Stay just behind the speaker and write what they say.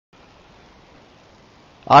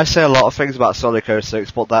I say a lot of things about Sonic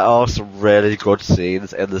 06, but there are some really good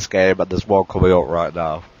scenes in this game, and there's one coming up right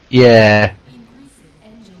now. Yeah.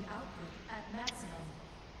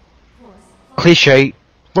 Cliche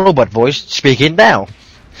robot voice speaking now.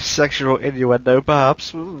 Sexual innuendo,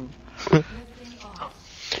 perhaps. I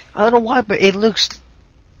don't know why, but it looks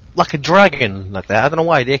like a dragon like that. I don't know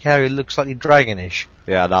why. The character looks slightly dragonish.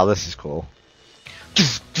 Yeah, now this is cool.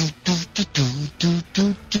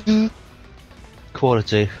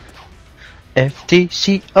 Quality.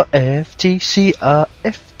 FTCR, FTCR,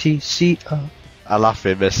 FTCR. I laughed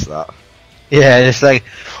we missed that. Yeah, it's like,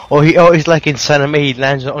 he's like in Saname, he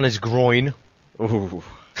lands on his groin. Ooh.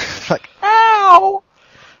 Like, ow!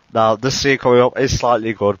 Now, this scene coming up is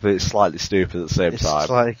slightly good, but it's slightly stupid at the same It's time.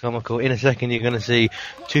 slightly comical. In a second, you're gonna see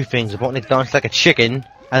two things. Robotnik dance like a chicken,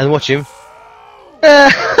 and watch him.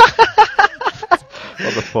 What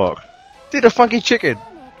the fuck? Dude, a funky chicken.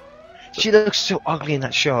 She looks so ugly in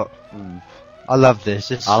that shot. I love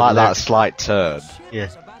this. I like that slight turn. Yeah.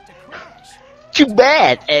 Too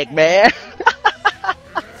bad, Eggman.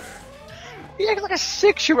 He acts like a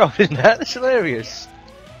 6-year-old in that. That's hilarious.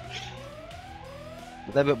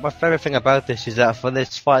 But my favourite thing about this is that for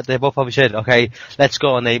this fight, they both probably said, "Okay, let's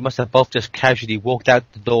go," and they must have both just casually walked out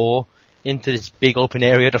the door into this big open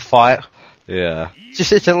area to fight. Yeah. It's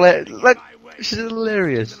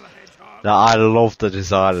hilarious. Now, I love the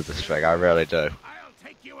design of this thing, I really do.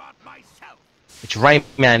 It's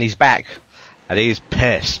Rayman, he's back. And he's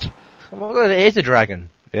pissed. Oh my god, it is a dragon.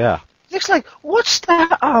 Yeah. Looks like, what's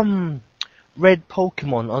that, red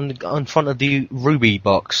Pokemon on front of the Ruby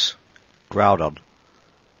box? Groudon.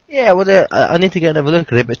 Yeah, well, I need to get another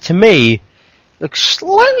look at it, but to me, looks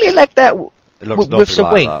slightly like that It looks with some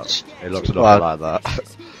like wings. that. It looks nothing like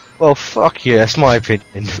that. Well, fuck you, that's my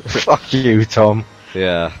opinion. Fuck you, Tom.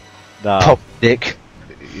 Yeah. No. Pop dick.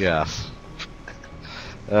 Yes.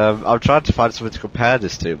 I'm trying to find something to compare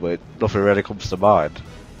this to, but nothing really comes to mind.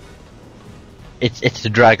 It's the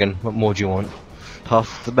dragon. What more do you want?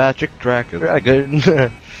 Puff the magic dragon. Dragon.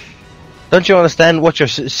 Don't you understand what you're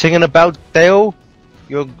singing about, Dale?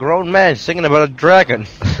 You're a grown man singing about a dragon.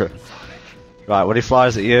 Right, when he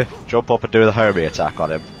flies at you, jump up and do the homie attack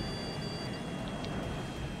on him.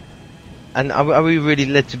 And are we really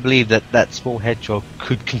led to believe that that small hedgehog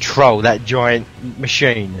could control that giant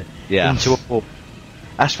machine into a ball?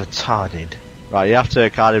 That's retarded. Right, you have to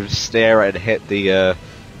kind of stare at and hit the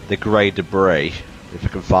grey debris, if you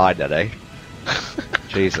can find any.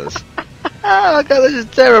 Jesus. Oh my god, this is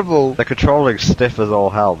terrible. The controlling's stiff as all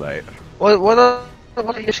hell, mate. Why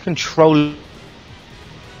don't you just control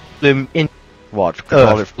them in... What?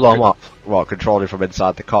 Blow him up. What, controlling from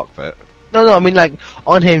inside the cockpit? No, I mean like,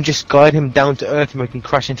 on him, just guide him down to Earth and we can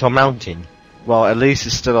crash into a mountain. Well, at least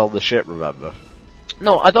he's still on the ship, remember?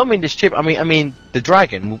 No, I don't mean the ship, I mean the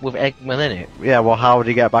dragon with Eggman in it. Yeah, well how would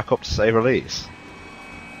he get back up to save release?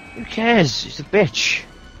 Who cares? He's a bitch.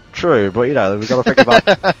 True, but you know, we gotta think about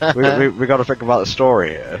we gotta think about the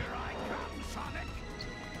story here.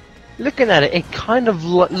 Looking at it, it kind of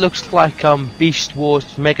looks like Beast Wars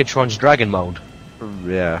Megatron's Dragon mode.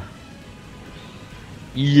 Yeah.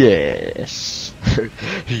 Yes.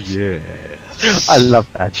 Yes. I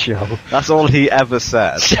love that show. That's all he ever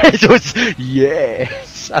said. It was,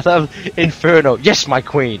 yes. I love Inferno. Yes, my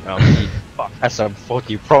queen. Fuck, that's some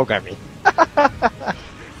faulty programming.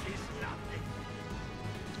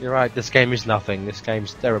 You're right, this game is nothing. This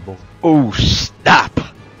game's terrible. Ooh, snap!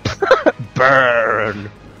 Burn!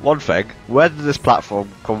 One thing, where did this platform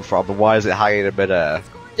come from and why is it hanging in midair?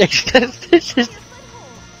 This is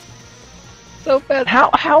so bad.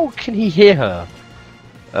 How can he hear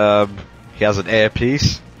her? He has an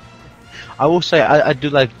earpiece. I will say I do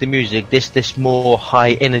like the music. This more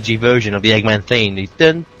high energy version of the Eggman theme. The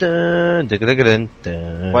dun dun dun dun dun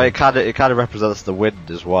dun. Well, it kind of represents the wind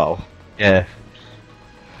as well. Yeah.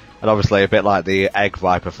 And obviously a bit like the Egg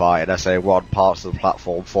Viper fight in SA1, parts of the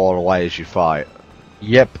platform fall away as you fight.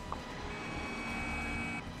 Yep.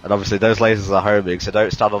 And obviously those lasers are homing, so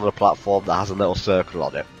don't stand on a platform that has a little circle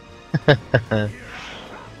on it.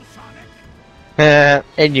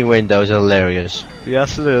 Innuendos are hilarious.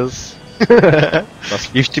 Yes, it is.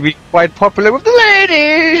 Used to be quite popular with the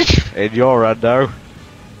ladies! In your endo.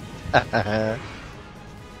 Yeah,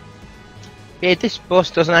 this boss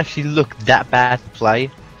doesn't actually look that bad to play.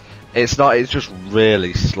 It's not, it's just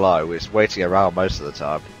really slow. It's waiting around most of the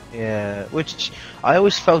time. Yeah, which I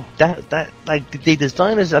always felt that like the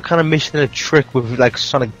designers are kind of missing a trick with like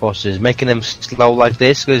Sonic bosses, making them slow like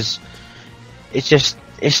this, because it's this.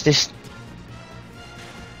 It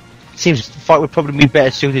seems the fight would probably be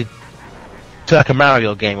better suited to like a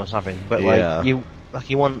Mario game or something. But like you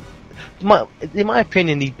want in my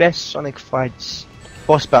opinion, the best Sonic fights,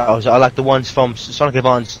 boss battles are like the ones from Sonic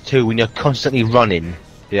Advance 2 when you're constantly running.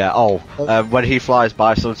 Yeah, when he flies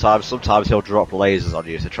by sometimes he'll drop lasers on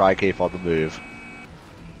you to try and keep on the move.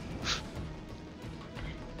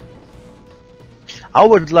 I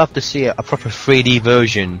would love to see a proper 3D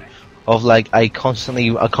version of like a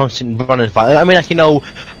constant running fight. I mean, like, you know,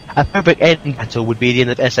 a perfect end battle would be the end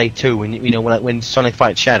of SA2 when, you know, when Sonic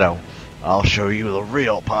fights Shadow. I'll show you the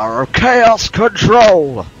real power of Chaos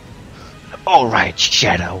Control! Alright,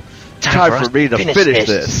 Shadow. Time for me to finish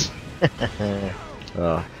this!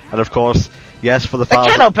 And of course, yes, for the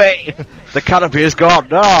canopy! The canopy is gone!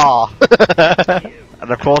 No! And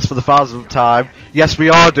of course, for the 1000th time, yes, we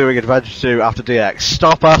are doing Adventure 2 after DX.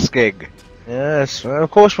 Stop asking! Yes, of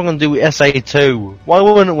course we're going to do SA2. Why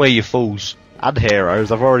wouldn't we, you fools? And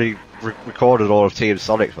Heroes. I've already recorded all of Team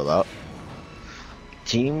Sonic for that.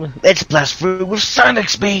 Team, let's blast through with Sonic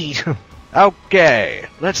speed! Okay,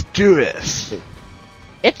 let's do this!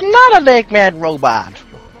 It's not an Eggman robot!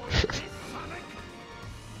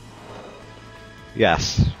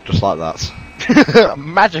 Yes, just like that.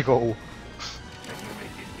 Magical!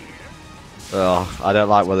 Oh, I don't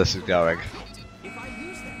like where this is going.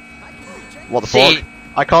 What the See, fuck?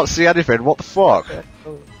 I can't see anything, what the fuck?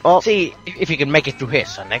 Oh, see if you can make it through here,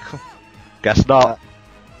 Sonic. guess not.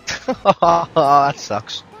 That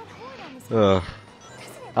sucks.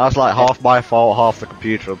 That's like half my fault, half the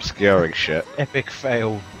computer obscuring shit. Epic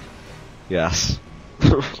fail. Yes.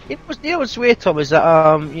 You know what's weird, Tom, is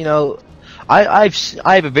that, you know, I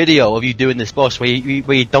have a video of you doing this boss where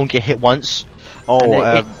you don't get hit once. Oh,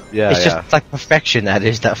 yeah, it's just like perfection,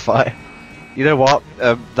 that fight. You know what?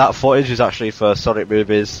 That footage is actually for Sonic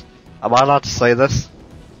movies. Am I allowed to say this?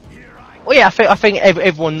 Well, yeah, I think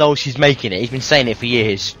everyone knows he's making it. He's been saying it for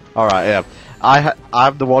years. Alright, yeah.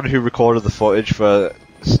 I'm the one who recorded the footage for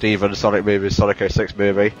Steven's Sonic movie, Sonic 06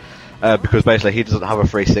 movie, because basically he doesn't have a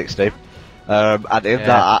 360. And in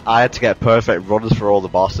that, I had to get perfect runs for all the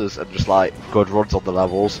bosses and just like good runs on the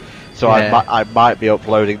levels. So I might be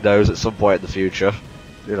uploading those at some point in the future.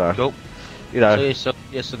 You know. Cool. You know. So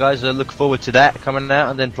guys, look forward to that coming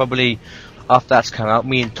out, and then probably after that's come out,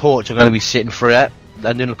 me and Torch are going to be sitting for that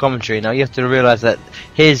and doing a commentary. Now you have to realise that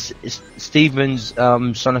his Steven's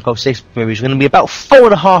Sonic 06 movie is going to be about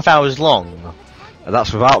 4.5 hours long. And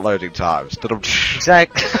that's without loading times.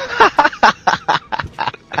 Exactly.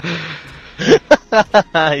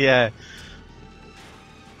 Yeah.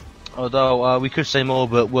 Although we could say more,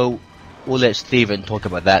 but we'll let Steven talk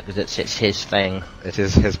about that because it's his thing. It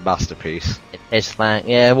is his masterpiece. It's his thing.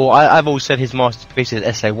 Yeah. Well, I've always said his masterpiece is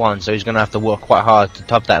SA1, so he's going to have to work quite hard to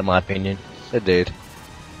top that, in my opinion. Indeed.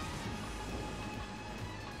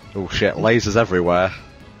 Oh shit! Lasers everywhere.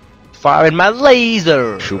 Firing my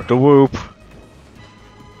laser. Shoot the whoop.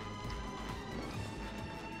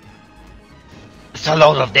 It's a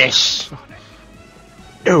load of this.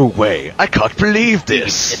 No way! I can't believe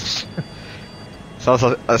this! Sounds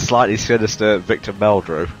like a slightly sinister Victor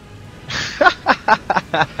Meldrew.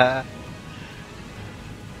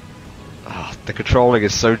 Oh, the controlling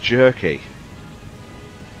is so jerky.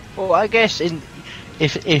 Well, I guess if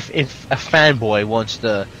a fanboy wants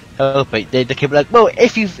to help it, they can be like, well,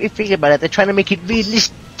 if you think about it, they're trying to make it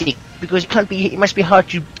realistic because it must be hard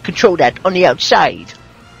to control that on the outside.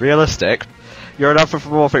 Realistic? You're an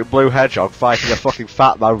anthropomorphic blue hedgehog fighting a fucking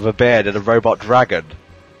fat man with a beard and a robot dragon.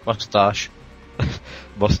 Mustache.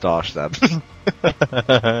 Mustache, then.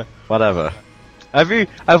 Whatever. Have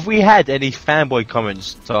we had any fanboy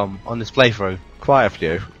comments, Tom, on this playthrough? Quite a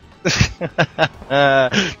few.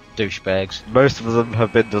 Douchebags. Most of them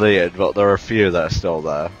have been deleted, but there are a few that are still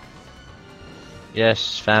there.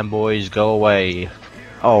 Yes, fanboys, go away.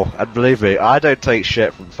 Oh, and believe me, I don't take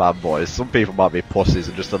shit from fanboys. Some people might be pussies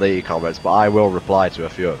and just delete comments, but I will reply to a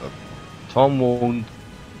few of them. Tom will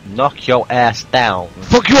knock your ass down.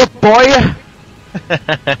 Fuck you up, boy!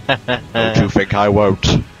 Don't you think I won't?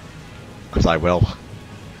 Because I will.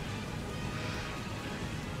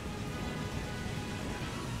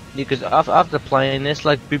 Because after playing this,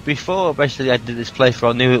 like before basically I did this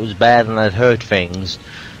playthrough, I knew it was bad and I'd heard things.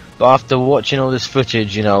 But after watching all this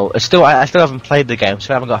footage, you know, I still haven't played the game,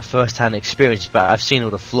 so I haven't got a first-hand experience, but I've seen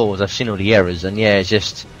all the flaws, I've seen all the errors, and yeah,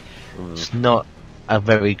 it's not a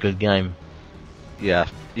very good game. Yeah,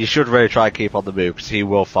 you should really try and keep on the move, because he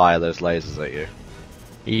will fire those lasers at you.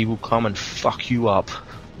 He will come and fuck you up.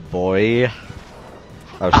 Boy.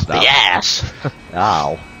 Oh, up snap. the ass!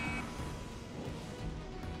 Ow.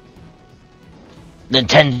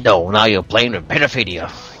 Nintendo, now you're playing with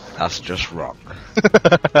pedophilia. That's just wrong.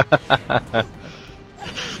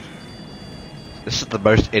 This is the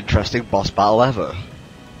most interesting boss battle ever.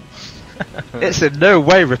 It's in no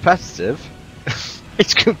way repetitive.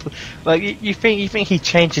 It's like you think he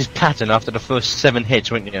changed his pattern after the first 7 hits,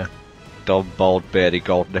 wouldn't you? Dumb, bald, beardy,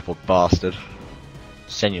 gold-nippled bastard.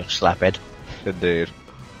 Send your slaphead. Indeed.